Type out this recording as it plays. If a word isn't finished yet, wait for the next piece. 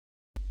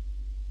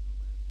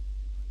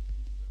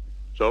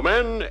So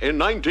men in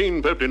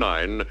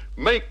 1959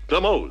 make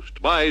the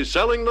most by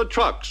selling the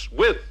trucks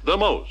with the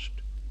most.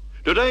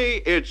 Today,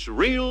 it's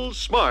real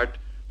smart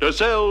to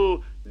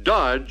sell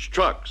Dodge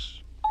trucks.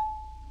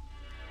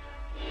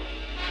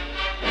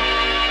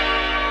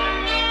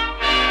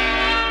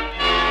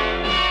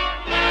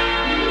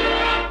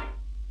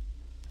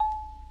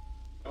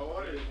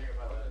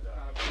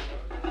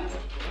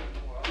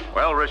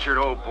 Well, Richard,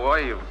 old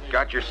boy, you've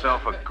got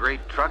yourself a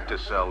great truck to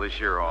sell this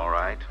year, all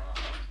right.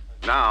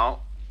 Now,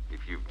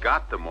 if you've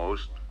got the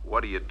most,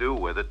 what do you do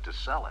with it to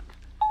sell it?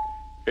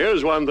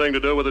 Here's one thing to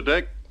do with it,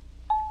 Dick.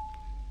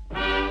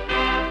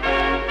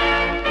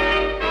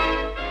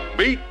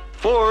 Beat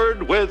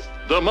Ford with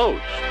the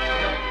most.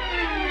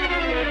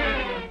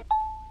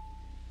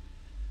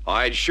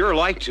 I'd sure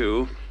like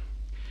to.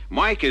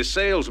 Mike, as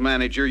sales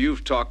manager,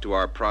 you've talked to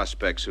our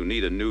prospects who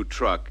need a new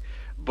truck,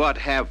 but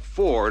have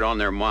Ford on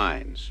their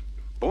minds.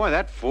 Boy,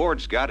 that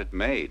Ford's got it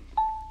made.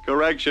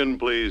 Correction,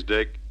 please,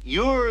 Dick.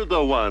 You're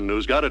the one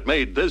who's got it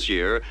made this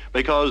year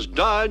because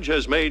Dodge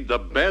has made the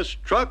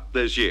best truck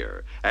this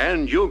year,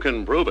 and you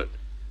can prove it.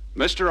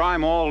 Mister,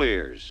 I'm all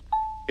ears.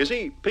 You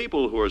see,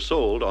 people who are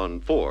sold on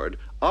Ford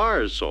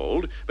are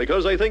sold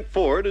because they think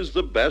Ford is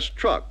the best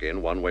truck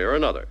in one way or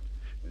another.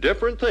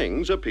 Different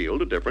things appeal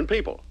to different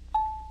people.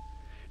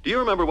 Do you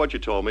remember what you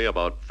told me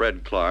about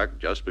Fred Clark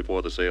just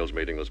before the sales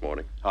meeting this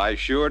morning? I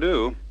sure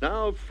do.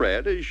 Now,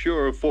 Fred is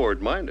sure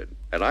Ford-minded,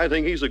 and I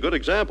think he's a good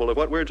example of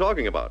what we're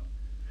talking about.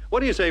 What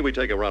do you say we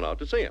take a run out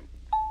to see him?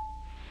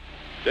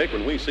 Dick,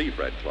 when we see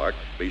Fred Clark,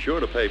 be sure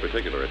to pay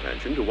particular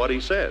attention to what he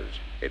says.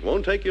 It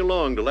won't take you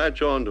long to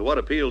latch on to what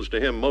appeals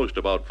to him most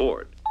about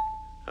Ford.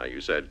 Now,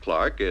 you said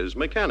Clark is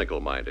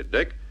mechanical-minded,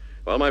 Dick.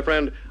 Well, my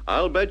friend,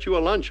 I'll bet you a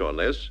lunch on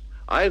this.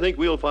 I think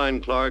we'll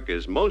find Clark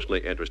is mostly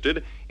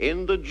interested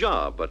in the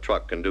job a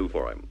truck can do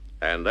for him.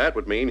 And that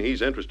would mean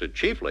he's interested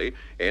chiefly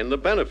in the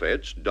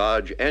benefits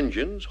Dodge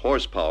engines,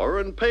 horsepower,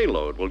 and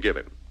payload will give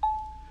him.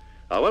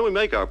 Now, when we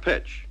make our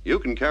pitch, you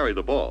can carry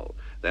the ball.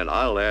 Then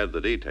I'll add the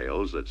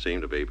details that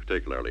seem to be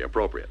particularly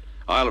appropriate.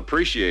 I'll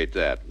appreciate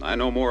that. I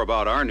know more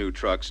about our new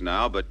trucks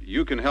now, but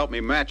you can help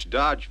me match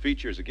Dodge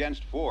features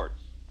against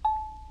Ford's.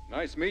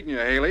 Nice meeting you,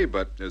 Haley,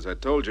 but as I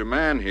told your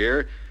man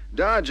here,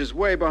 Dodge is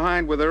way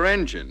behind with their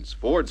engines.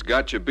 Ford's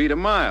got you beat a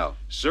mile.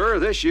 Sir,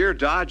 this year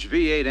Dodge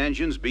V8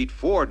 engines beat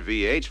Ford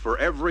V8s for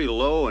every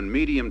low and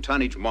medium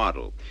tonnage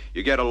model.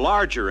 You get a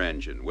larger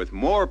engine with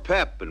more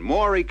pep and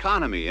more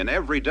economy in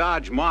every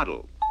Dodge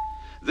model.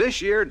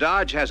 This year,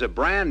 Dodge has a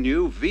brand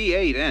new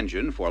V8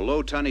 engine for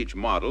low tonnage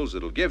models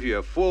that'll give you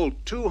a full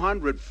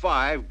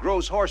 205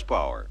 gross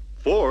horsepower.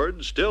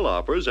 Ford still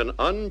offers an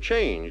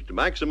unchanged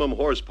maximum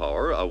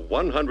horsepower of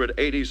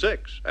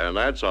 186, and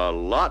that's a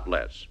lot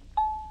less.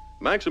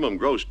 Maximum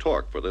gross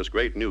torque for this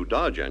great new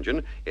Dodge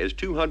engine is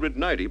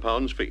 290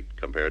 pounds-feet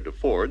compared to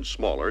Ford's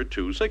smaller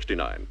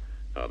 269.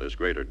 Now, this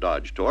greater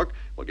Dodge torque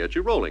will get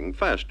you rolling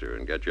faster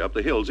and get you up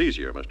the hills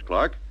easier, Mr.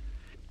 Clark.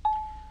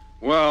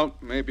 Well,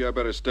 maybe I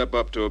better step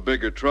up to a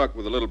bigger truck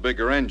with a little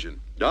bigger engine.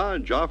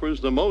 Dodge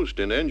offers the most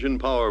in engine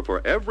power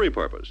for every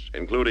purpose,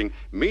 including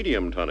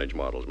medium tonnage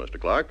models,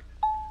 Mr. Clark.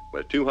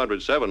 With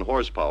 207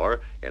 horsepower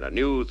in a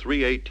new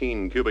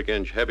 318 cubic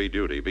inch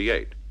heavy-duty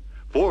V8.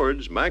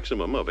 Ford's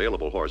maximum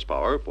available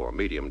horsepower for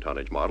medium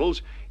tonnage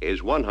models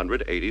is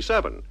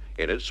 187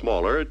 in its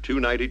smaller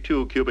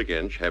 292 cubic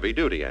inch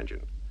heavy-duty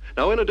engine.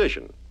 Now, in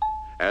addition,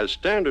 as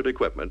standard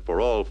equipment for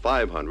all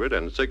 500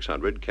 and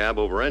 600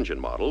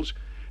 cab-over-engine models,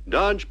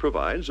 Dodge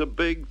provides a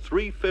big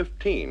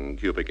 315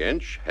 cubic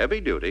inch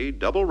heavy-duty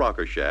double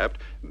rocker shaft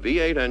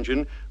V8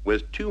 engine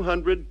with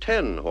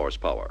 210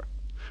 horsepower.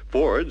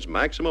 Ford's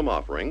maximum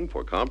offering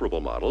for comparable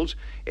models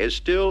is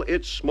still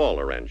its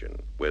smaller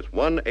engine with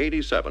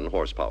 187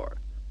 horsepower.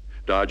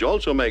 Dodge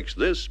also makes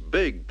this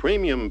big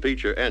premium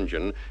feature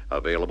engine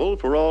available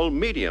for all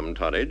medium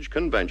tonnage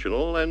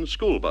conventional and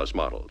school bus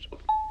models.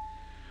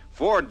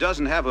 Ford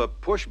doesn't have a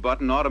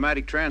push-button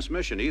automatic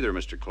transmission either,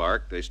 Mr.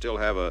 Clark. They still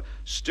have a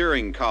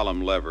steering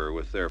column lever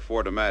with their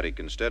Ford-O-Matic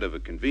instead of a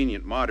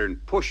convenient modern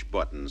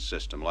push-button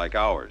system like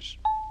ours.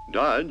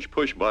 Dodge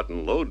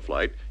push-button load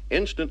flight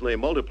instantly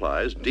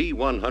multiplies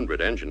D100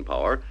 engine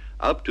power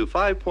up to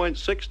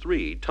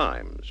 5.63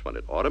 times when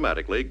it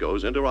automatically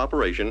goes into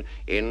operation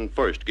in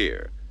first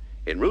gear.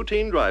 In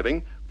routine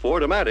driving,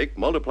 Ford-O-Matic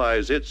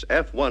multiplies its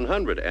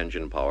F100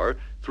 engine power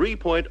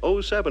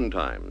 3.07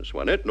 times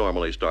when it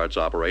normally starts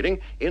operating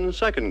in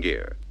second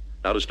gear.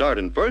 Now, to start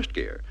in first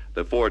gear,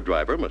 the Ford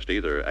driver must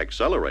either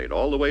accelerate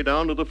all the way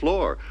down to the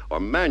floor or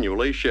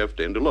manually shift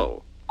into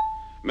low.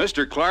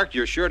 Mr. Clark,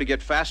 you're sure to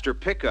get faster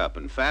pickup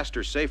and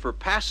faster, safer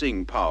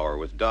passing power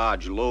with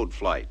Dodge load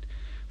flight.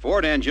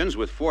 Ford engines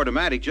with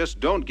Ford-O-Matic just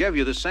don't give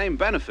you the same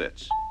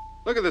benefits.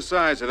 Look at the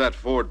size of that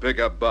Ford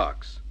pickup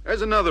box.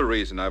 There's another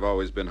reason I've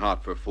always been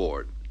hot for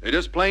Ford. They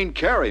just plain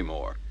carry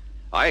more.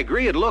 I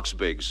agree it looks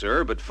big,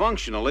 sir, but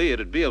functionally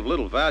it'd be of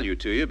little value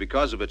to you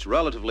because of its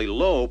relatively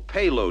low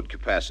payload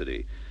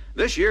capacity.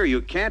 This year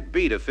you can't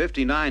beat a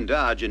 59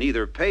 Dodge in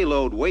either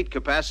payload weight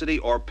capacity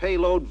or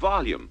payload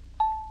volume.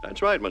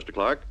 That's right, Mr.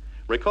 Clark.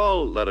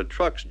 Recall that a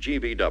truck's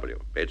GVW,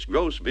 its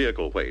gross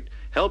vehicle weight,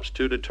 helps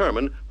to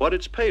determine what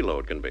its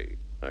payload can be.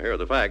 Now, here are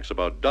the facts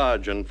about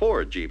Dodge and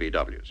Ford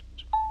GVWs.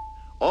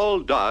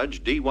 All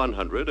Dodge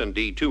D100 and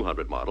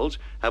D200 models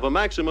have a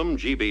maximum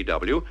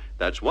GVW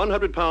that's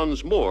 100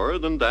 pounds more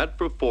than that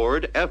for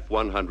Ford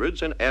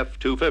F100s and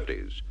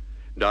F250s.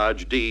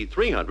 Dodge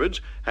D300s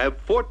have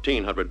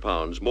 1,400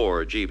 pounds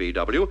more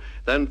GVW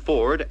than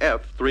Ford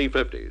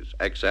F350s,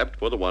 except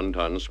for the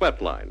 1-ton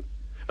swept line.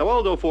 Now,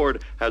 although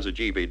Ford has a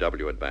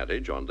GVW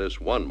advantage on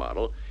this one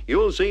model,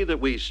 you'll see that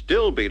we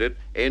still beat it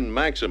in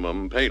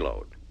maximum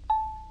payload.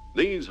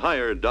 These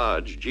higher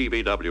Dodge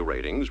GVW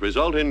ratings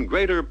result in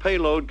greater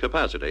payload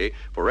capacity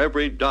for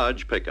every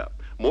Dodge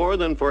pickup, more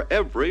than for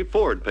every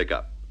Ford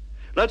pickup.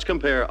 Let's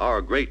compare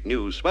our great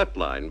new swept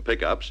line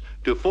pickups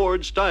to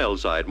Ford style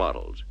side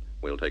models.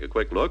 We'll take a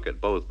quick look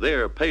at both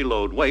their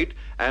payload weight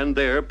and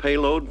their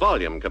payload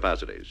volume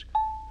capacities.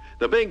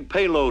 The big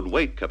payload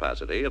weight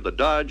capacity of the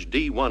Dodge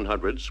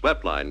D100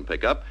 swept line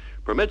pickup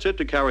permits it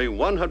to carry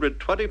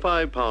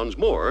 125 pounds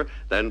more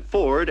than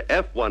Ford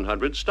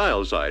F100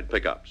 style side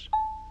pickups.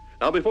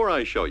 Now, before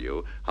I show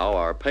you how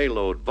our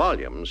payload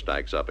volume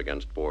stacks up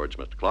against Ford's,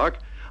 Mr. Clark,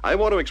 I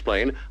want to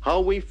explain how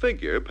we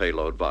figure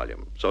payload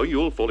volume, so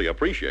you'll fully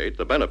appreciate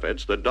the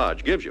benefits that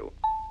Dodge gives you.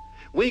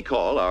 We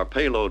call our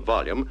payload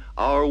volume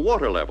our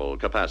water level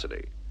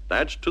capacity.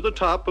 That's to the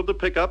top of the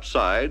pickup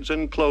sides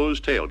and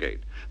closed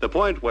tailgate, the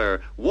point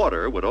where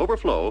water would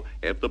overflow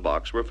if the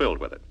box were filled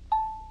with it.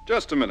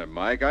 Just a minute,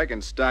 Mike. I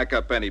can stack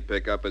up any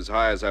pickup as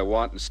high as I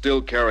want and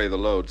still carry the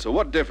load. So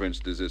what difference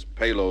does this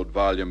payload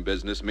volume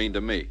business mean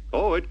to me?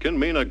 Oh, it can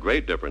mean a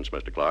great difference,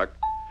 Mr. Clark.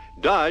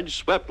 Dodge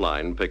swept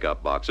line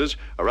pickup boxes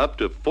are up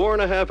to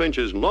 4.5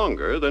 inches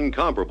longer than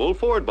comparable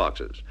Ford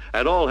boxes,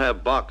 and all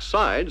have box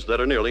sides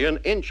that are nearly an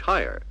inch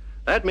higher.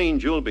 That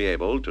means you'll be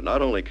able to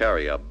not only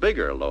carry a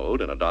bigger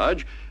load in a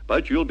Dodge,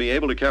 but you'll be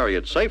able to carry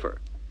it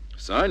safer.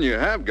 Son, you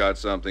have got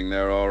something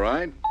there, all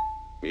right.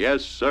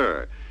 Yes,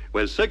 sir.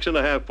 With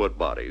 6.5-foot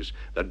bodies,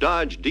 the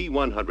Dodge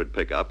D100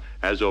 pickup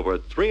has over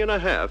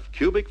 3.5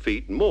 cubic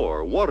feet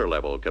more water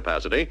level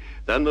capacity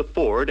than the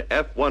Ford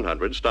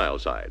F100 style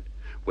side.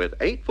 With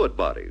 8-foot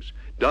bodies,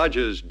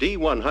 Dodge's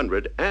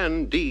D100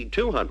 and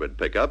D200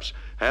 pickups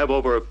have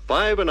over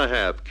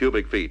 5.5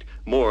 cubic feet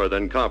more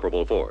than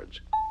comparable Fords.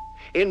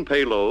 In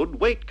payload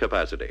weight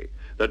capacity,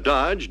 the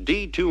Dodge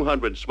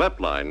D200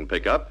 swept line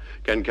pickup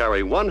can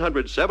carry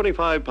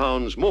 175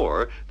 pounds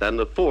more than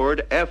the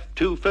Ford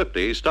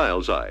F250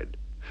 style side.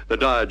 The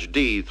Dodge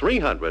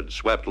D300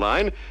 swept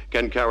line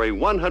can carry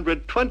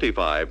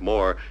 125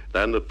 more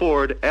than the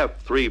Ford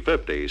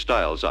F350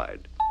 style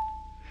side.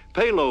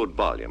 Payload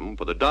volume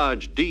for the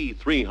Dodge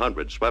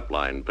D300 swept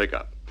line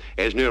pickup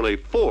is nearly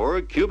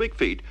 4 cubic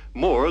feet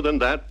more than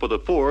that for the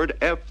Ford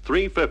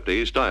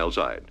F350 style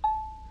side.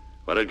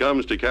 When it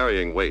comes to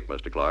carrying weight,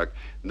 Mr. Clark,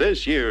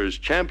 this year's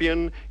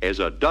champion is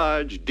a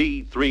Dodge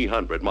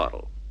D300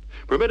 model.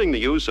 Permitting the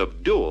use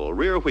of dual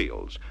rear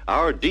wheels,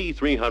 our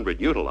D300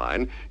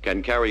 Utiline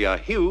can carry a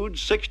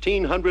huge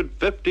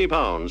 1,650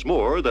 pounds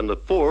more than the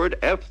Ford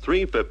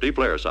F350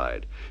 flare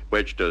side,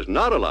 which does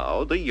not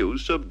allow the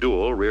use of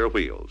dual rear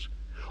wheels.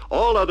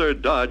 All other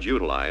Dodge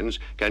Utilines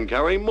can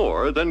carry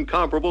more than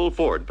comparable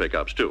Ford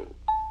pickups, too.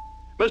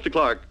 Mr.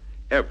 Clark,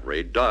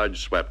 every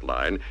Dodge swept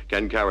line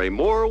can carry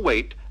more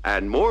weight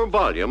and more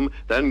volume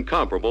than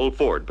comparable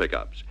Ford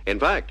pickups. In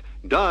fact,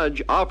 Dodge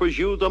offers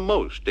you the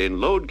most in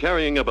load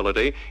carrying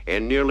ability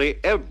in nearly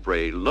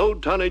every low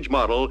tonnage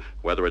model,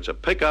 whether it's a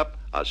pickup,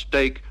 a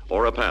stake,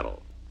 or a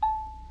panel.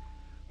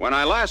 When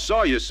I last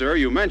saw you, sir,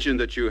 you mentioned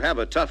that you have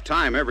a tough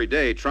time every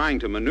day trying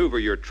to maneuver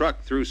your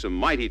truck through some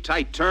mighty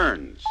tight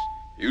turns.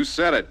 You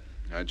said it.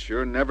 I'd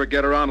sure never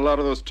get around a lot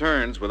of those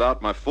turns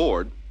without my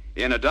Ford.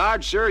 In a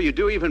Dodge, sir, you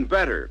do even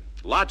better.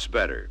 Lots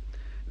better.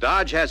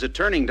 Dodge has a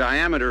turning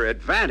diameter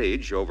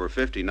advantage over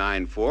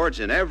 59 Fords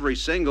in every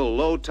single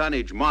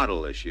low-tonnage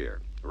model this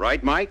year.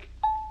 Right, Mike?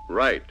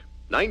 Right.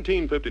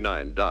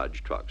 1959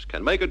 Dodge trucks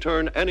can make a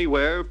turn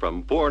anywhere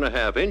from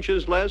 4.5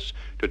 inches less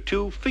to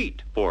 2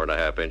 feet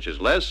 4.5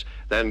 inches less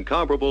than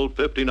comparable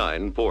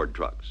 59 Ford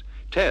trucks.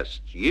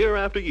 Tests year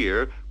after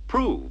year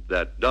prove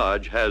that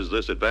Dodge has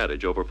this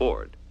advantage over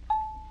Ford.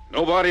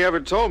 Nobody ever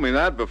told me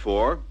that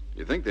before.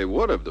 You think they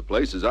would have, the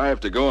places I have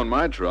to go in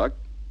my truck.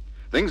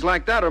 Things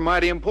like that are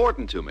mighty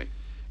important to me.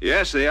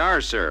 Yes, they are,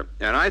 sir.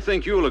 And I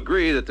think you'll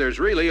agree that there's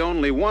really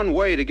only one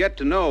way to get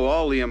to know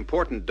all the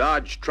important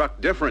Dodge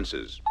truck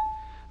differences.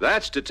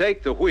 That's to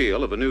take the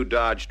wheel of a new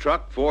Dodge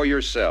truck for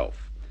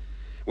yourself.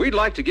 We'd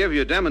like to give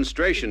you a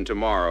demonstration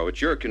tomorrow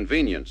at your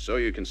convenience so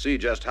you can see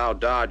just how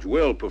Dodge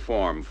will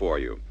perform for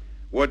you.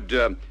 Would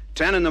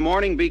 10 in the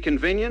morning be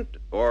convenient,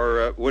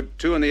 or would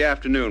 2 in the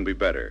afternoon be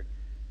better?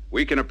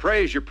 We can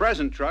appraise your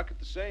present truck at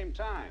the same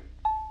time.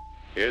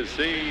 You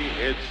see,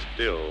 it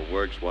still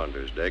works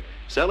wonders, Dick,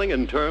 selling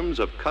in terms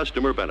of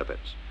customer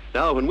benefits.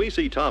 Now, when we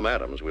see Tom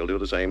Adams, we'll do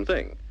the same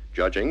thing.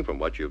 Judging from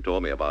what you've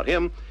told me about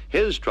him,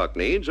 his truck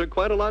needs are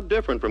quite a lot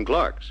different from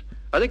Clark's.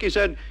 I think he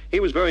said he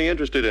was very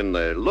interested in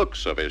the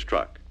looks of his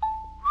truck.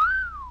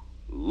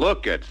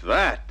 Look at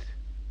that.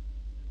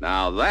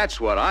 Now,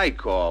 that's what I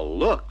call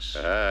looks.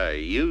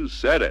 You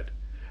said it.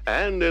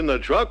 And in the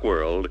truck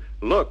world,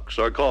 looks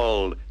are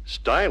called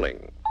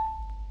styling.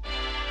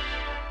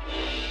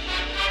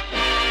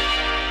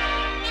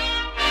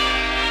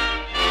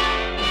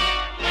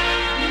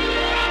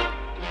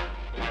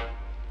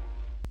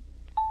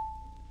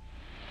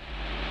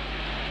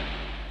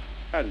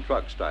 And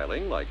truck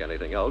styling, like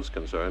anything else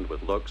concerned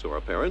with looks or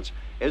appearance,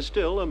 is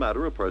still a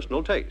matter of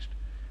personal taste.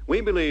 We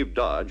believe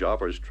Dodge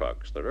offers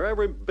trucks that are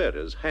every bit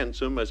as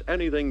handsome as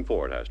anything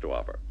Ford has to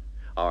offer.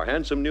 Our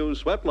handsome new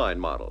Swept-Line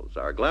models,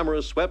 our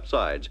glamorous swept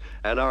sides,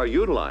 and our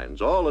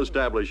Utilines all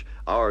establish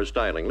our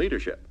styling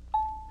leadership.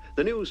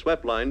 The new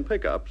Swept-Line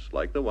pickups,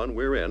 like the one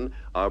we're in,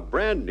 are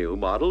brand new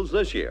models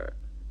this year.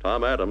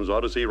 Tom Adams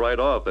ought to see right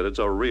off that it's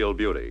a real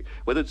beauty,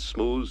 with its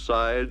smooth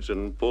sides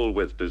and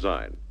full-width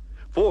design.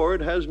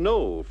 Ford has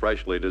no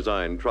freshly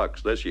designed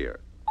trucks this year.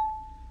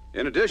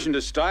 In addition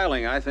to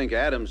styling, I think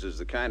Adams is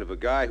the kind of a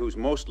guy who's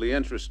mostly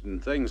interested in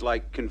things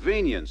like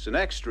convenience and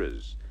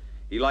extras.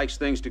 He likes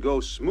things to go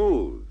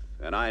smooth,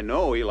 and I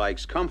know he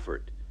likes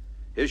comfort.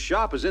 His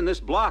shop is in this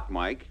block,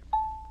 Mike.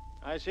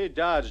 I see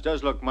Dodge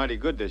does look mighty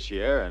good this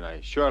year, and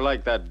I sure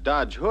like that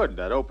Dodge hood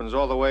that opens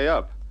all the way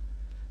up.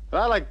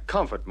 But I like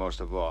comfort most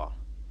of all.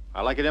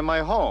 I like it in my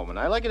home, and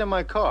I like it in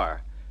my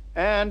car,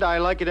 and I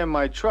like it in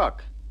my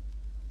truck.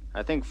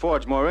 I think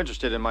Ford's more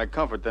interested in my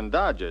comfort than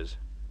Dodge is.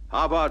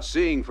 How about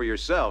seeing for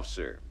yourself,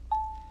 sir?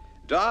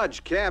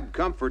 Dodge cab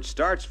comfort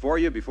starts for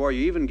you before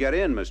you even get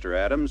in, Mr.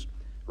 Adams.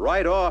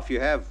 Right off, you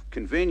have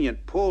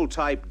convenient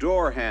pull-type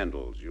door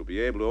handles. You'll be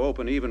able to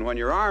open even when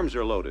your arms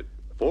are loaded.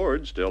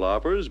 Ford still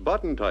offers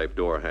button-type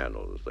door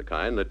handles, the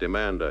kind that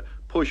demand a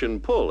push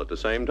and pull at the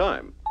same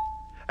time.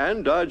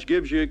 And Dodge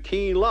gives you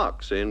key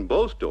locks in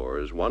both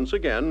doors, once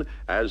again,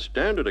 as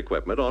standard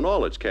equipment on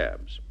all its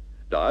cabs.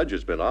 Dodge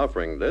has been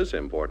offering this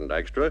important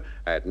extra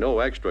at no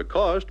extra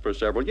cost for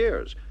several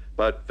years,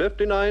 but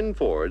 59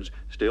 Fords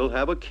still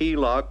have a key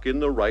lock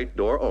in the right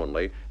door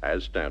only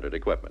as standard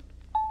equipment.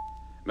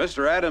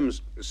 Mr.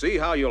 Adams, see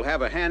how you'll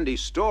have a handy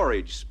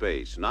storage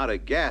space, not a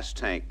gas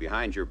tank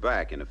behind your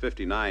back in a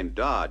 59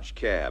 Dodge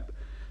cab.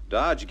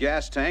 Dodge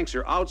gas tanks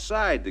are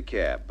outside the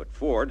cab, but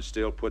Ford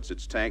still puts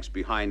its tanks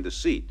behind the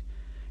seat.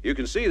 You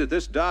can see that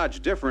this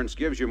Dodge difference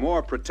gives you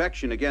more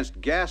protection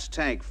against gas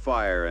tank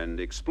fire and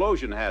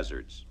explosion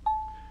hazards.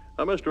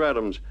 Now, Mr.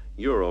 Adams,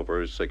 you're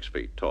over 6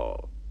 feet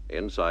tall.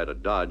 Inside a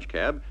Dodge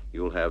cab,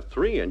 you'll have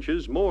 3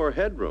 inches more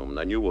headroom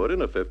than you would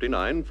in a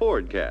 59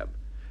 Ford cab.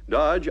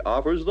 Dodge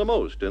offers the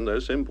most in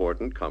this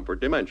important comfort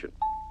dimension.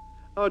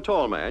 A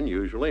tall man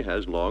usually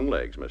has long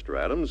legs, Mr.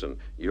 Adams, and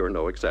you're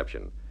no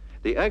exception.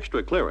 The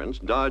extra clearance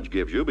Dodge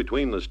gives you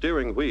between the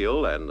steering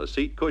wheel and the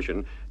seat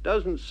cushion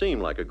doesn't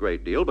seem like a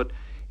great deal, but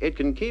it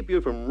can keep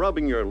you from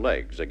rubbing your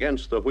legs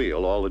against the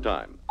wheel all the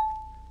time.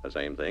 The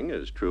same thing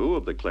is true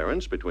of the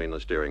clearance between the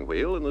steering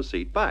wheel and the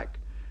seat back.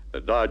 The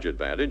Dodge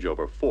advantage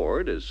over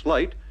Ford is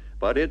slight,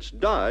 but it's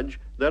Dodge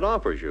that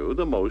offers you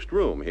the most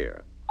room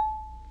here.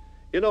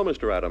 You know,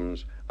 Mr.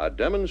 Adams, a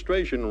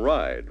demonstration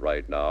ride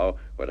right now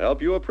would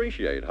help you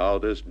appreciate how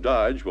this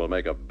Dodge will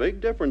make a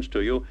big difference to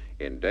you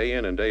in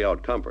and day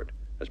out comfort,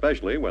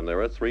 especially when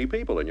there are 3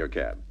 people in your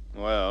cab.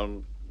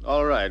 Well,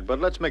 all right, but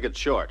let's make it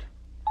short.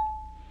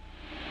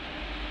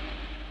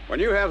 When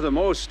you have the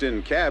most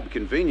in cab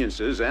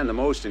conveniences and the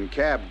most in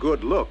cab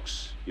good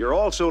looks, you're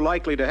also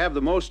likely to have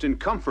the most in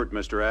comfort,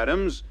 Mr.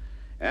 Adams,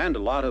 and a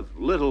lot of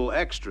little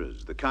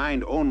extras, the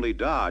kind only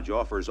Dodge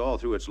offers all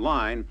through its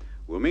line,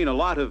 will mean a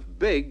lot of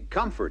big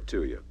comfort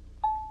to you.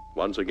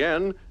 Once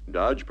again,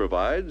 Dodge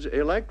provides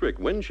electric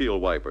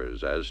windshield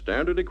wipers as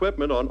standard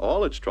equipment on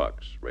all its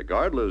trucks,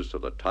 regardless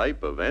of the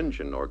type of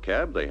engine or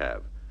cab they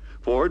have.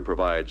 Ford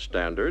provides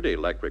standard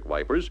electric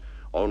wipers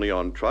only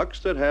on trucks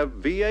that have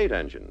V8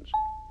 engines.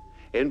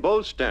 In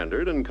both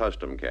standard and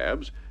custom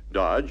cabs,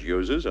 Dodge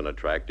uses an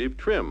attractive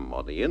trim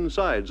on the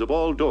insides of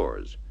all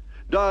doors.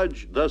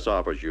 Dodge thus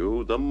offers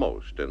you the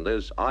most in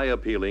this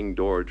eye-appealing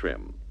door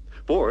trim.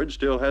 Ford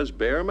still has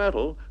bare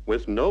metal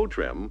with no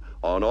trim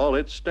on all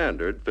its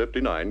standard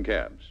 59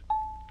 cabs.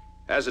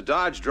 As a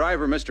Dodge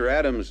driver, Mr.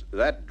 Adams,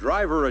 that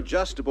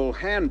driver-adjustable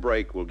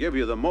handbrake will give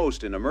you the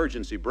most in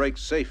emergency brake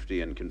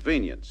safety and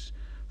convenience.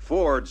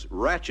 Ford's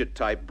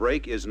ratchet-type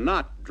brake is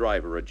not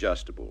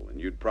driver-adjustable, and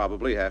you'd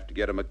probably have to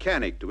get a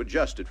mechanic to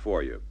adjust it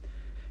for you.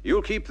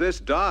 You'll keep this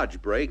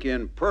Dodge brake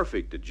in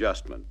perfect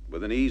adjustment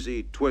with an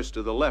easy twist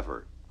of the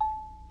lever.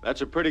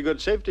 That's a pretty good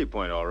safety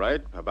point, all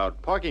right,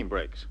 about parking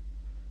brakes.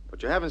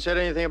 But you haven't said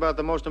anything about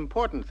the most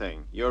important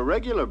thing, your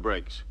regular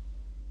brakes.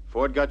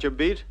 Ford got your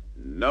beat?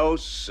 No,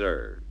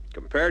 sir.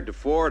 Compared to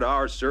Ford,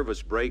 our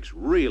service brakes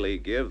really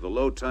give the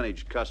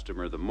low-tonnage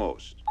customer the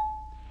most.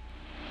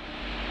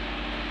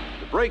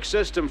 The brake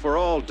system for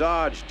all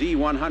Dodge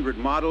D100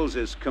 models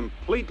is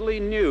completely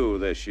new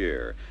this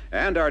year,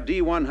 and our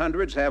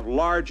D100s have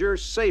larger,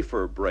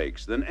 safer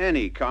brakes than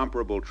any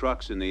comparable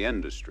trucks in the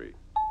industry.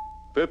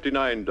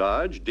 59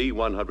 Dodge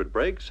D100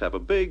 brakes have a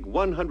big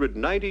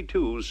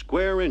 192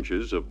 square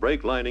inches of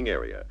brake lining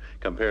area,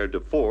 compared to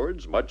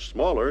Ford's much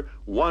smaller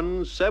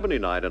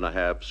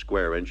 179.5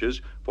 square inches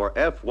for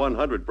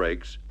F100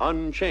 brakes,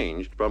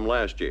 unchanged from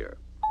last year.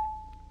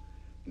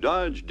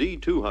 Dodge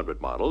D200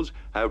 models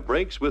have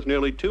brakes with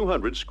nearly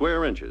 200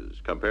 square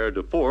inches, compared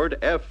to Ford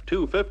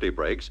F250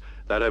 brakes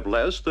that have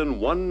less than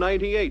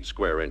 198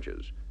 square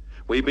inches.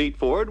 We beat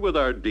Ford with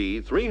our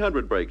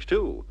D300 brakes,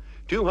 too.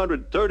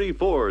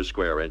 234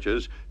 square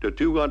inches to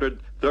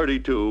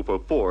 232 for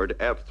Ford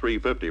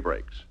F350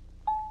 brakes.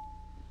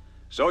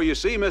 So you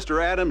see,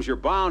 Mr. Adams, you're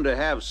bound to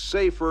have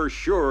safer,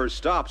 surer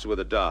stops with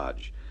a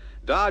Dodge.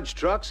 Dodge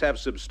trucks have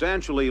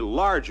substantially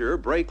larger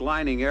brake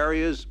lining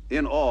areas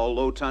in all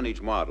low-tonnage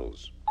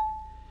models.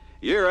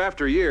 Year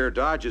after year,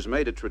 Dodge has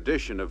made a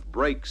tradition of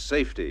brake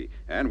safety,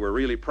 and we're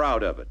really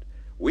proud of it.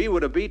 We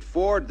would have beat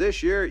Ford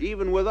this year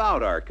even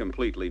without our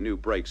completely new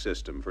brake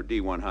system for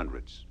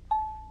D100s.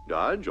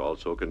 Dodge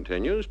also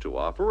continues to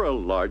offer a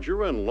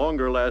larger and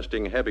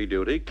longer-lasting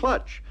heavy-duty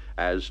clutch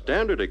as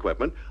standard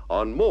equipment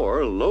on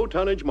more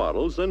low-tonnage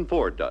models than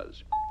Ford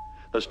does.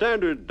 The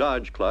standard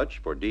Dodge clutch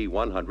for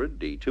D100,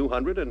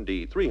 D200, and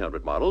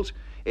D300 models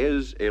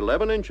is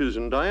 11 inches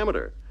in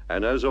diameter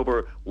and has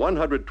over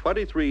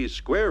 123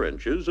 square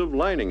inches of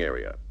lining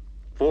area.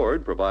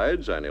 Ford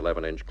provides an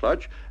 11-inch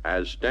clutch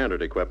as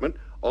standard equipment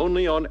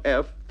only on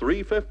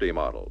F350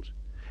 models.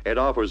 It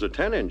offers a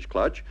 10-inch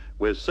clutch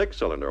with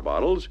 6-cylinder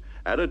models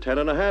and a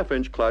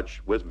 10.5-inch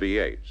clutch with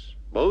V8s,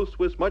 both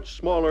with much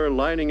smaller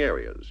lining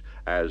areas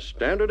as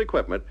standard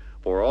equipment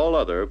for all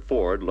other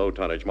Ford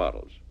low-tonnage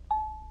models.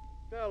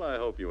 Well, I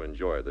hope you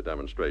enjoyed the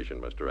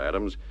demonstration, Mr.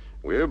 Adams.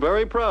 We're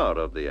very proud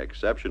of the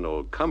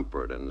exceptional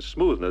comfort and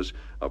smoothness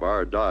of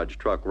our Dodge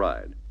truck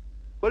ride.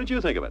 What did you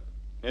think of it?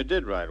 It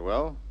did ride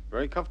well.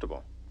 Very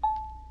comfortable.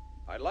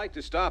 I'd like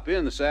to stop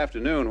in this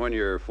afternoon when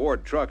your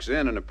Ford truck's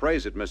in and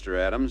appraise it, Mr.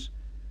 Adams.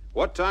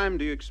 What time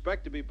do you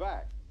expect to be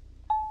back?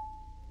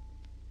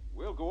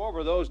 We'll go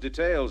over those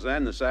details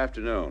then this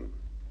afternoon.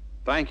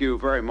 Thank you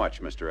very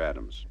much, Mr.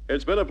 Adams.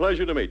 It's been a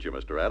pleasure to meet you,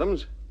 Mr.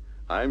 Adams.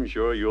 I'm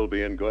sure you'll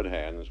be in good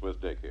hands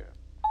with Dick here.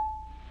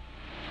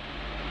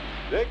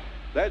 Dick,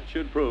 that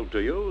should prove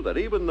to you that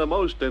even the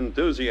most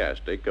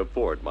enthusiastic of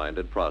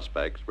Ford-minded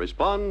prospects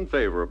respond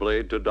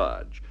favorably to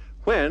Dodge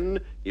when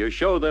you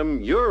show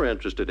them you're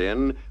interested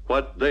in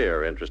what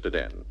they're interested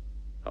in.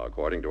 Now,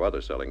 according to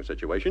other selling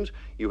situations,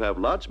 you have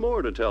lots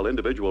more to tell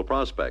individual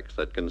prospects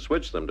that can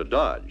switch them to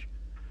Dodge.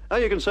 Now,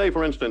 you can say,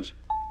 for instance,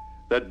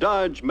 that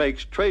Dodge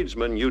makes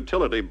tradesman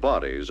utility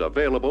bodies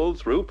available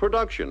through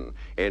production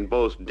in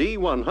both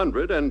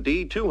D100 and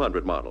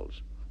D200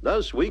 models.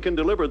 Thus, we can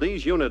deliver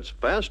these units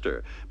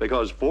faster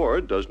because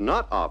Ford does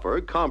not offer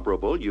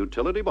comparable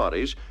utility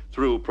bodies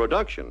through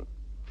production.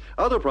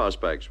 Other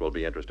prospects will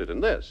be interested in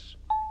this.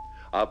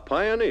 A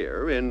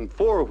pioneer in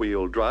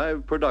four-wheel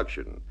drive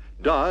production,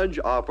 Dodge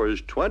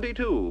offers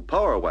 22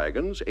 power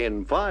wagons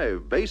in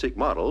 5 basic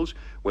models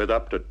with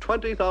up to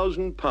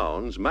 20,000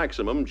 pounds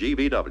maximum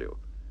GVW.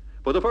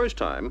 For the first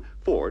time,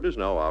 Ford is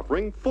now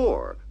offering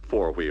 4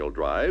 four-wheel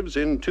drives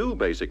in 2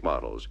 basic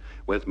models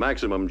with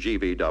maximum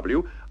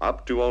GVW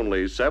up to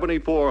only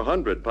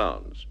 7,400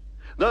 pounds.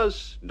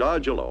 Thus,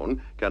 Dodge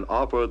alone can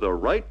offer the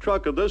right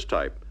truck of this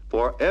type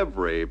for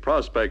every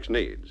prospect's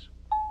needs.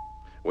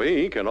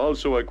 We can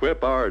also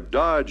equip our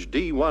Dodge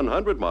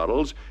D100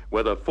 models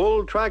with a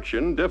full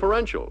traction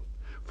differential.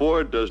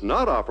 Ford does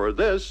not offer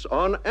this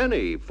on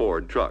any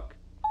Ford truck.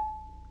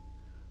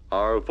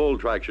 Our full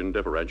traction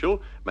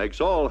differential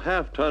makes all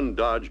half-ton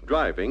Dodge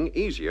driving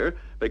easier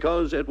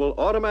because it will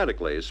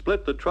automatically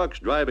split the truck's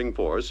driving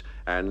force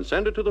and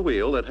send it to the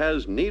wheel that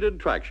has needed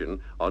traction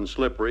on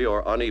slippery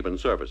or uneven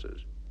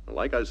surfaces.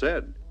 Like I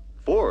said,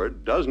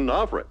 Ford doesn't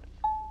offer it.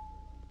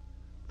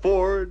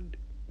 Ford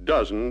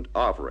doesn't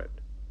offer it.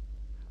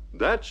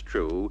 That's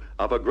true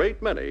of a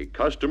great many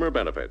customer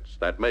benefits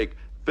that make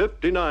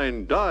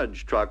 59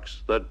 Dodge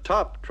trucks the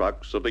top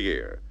trucks of the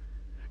year.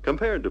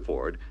 Compared to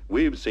Ford,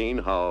 we've seen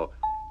how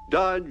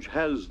Dodge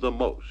has the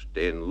most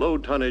in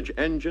low-tonnage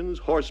engines,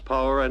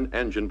 horsepower, and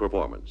engine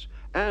performance,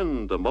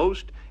 and the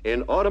most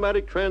in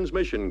automatic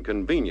transmission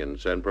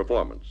convenience and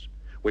performance.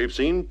 We've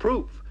seen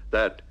proof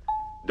that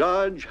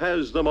Dodge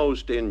has the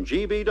most in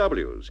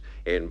GVWs,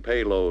 in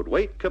payload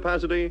weight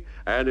capacity,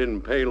 and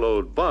in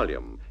payload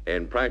volume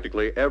in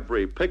practically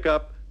every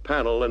pickup,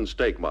 panel, and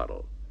stake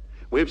model.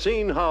 We've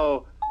seen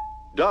how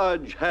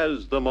Dodge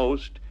has the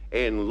most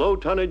in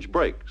low-tonnage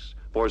brakes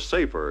for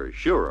safer,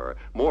 surer,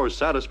 more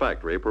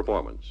satisfactory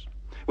performance.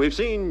 We've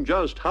seen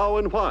just how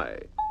and why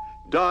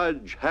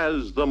Dodge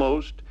has the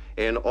most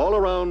in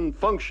all-around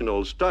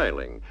functional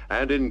styling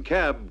and in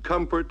cab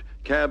comfort,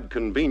 cab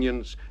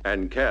convenience,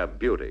 and cab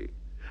beauty.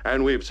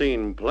 And we've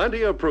seen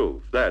plenty of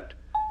proof that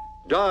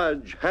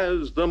Dodge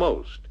has the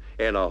most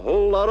in a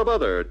whole lot of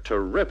other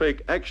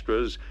terrific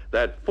extras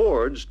that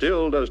Ford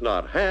still does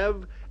not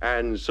have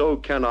and so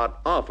cannot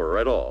offer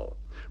at all,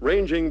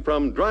 ranging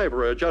from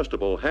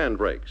driver-adjustable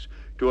handbrakes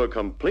to a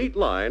complete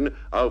line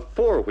of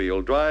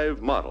four-wheel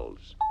drive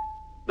models.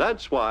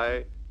 That's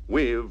why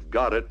we've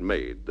got it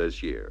made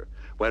this year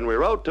when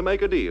we're out to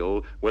make a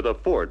deal with a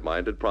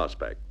Ford-minded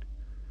prospect.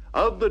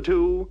 Of the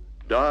two,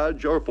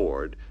 Dodge or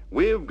Ford,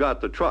 we've got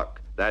the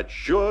truck that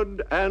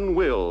should and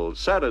will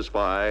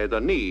satisfy the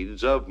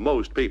needs of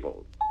most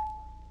people.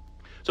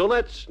 So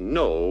let's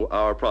know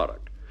our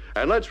product.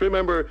 And let's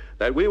remember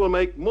that we will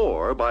make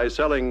more by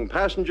selling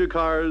passenger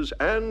cars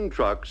and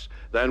trucks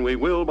than we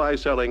will by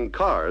selling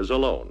cars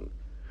alone.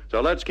 So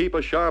let's keep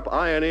a sharp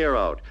eye and ear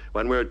out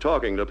when we're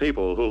talking to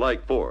people who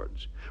like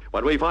Fords.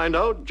 When we find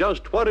out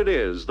just what it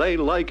is they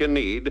like and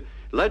need,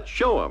 let's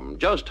show them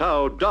just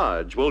how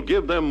Dodge will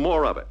give them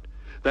more of it.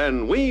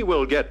 Then we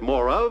will get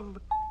more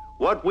of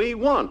what we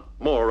want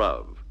more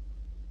of.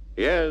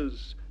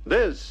 Yes,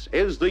 this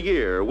is the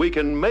year we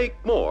can make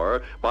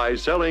more by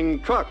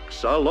selling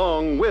trucks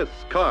along with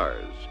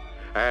cars.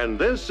 And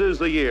this is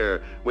the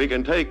year we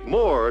can take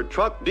more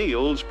truck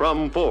deals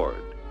from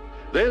Ford.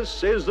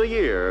 This is the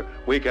year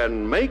we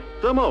can make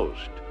the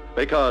most,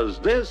 because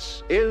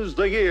this is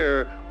the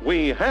year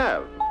we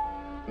have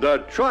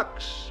the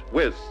trucks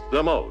with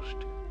the most.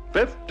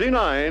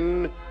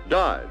 59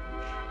 Dodge.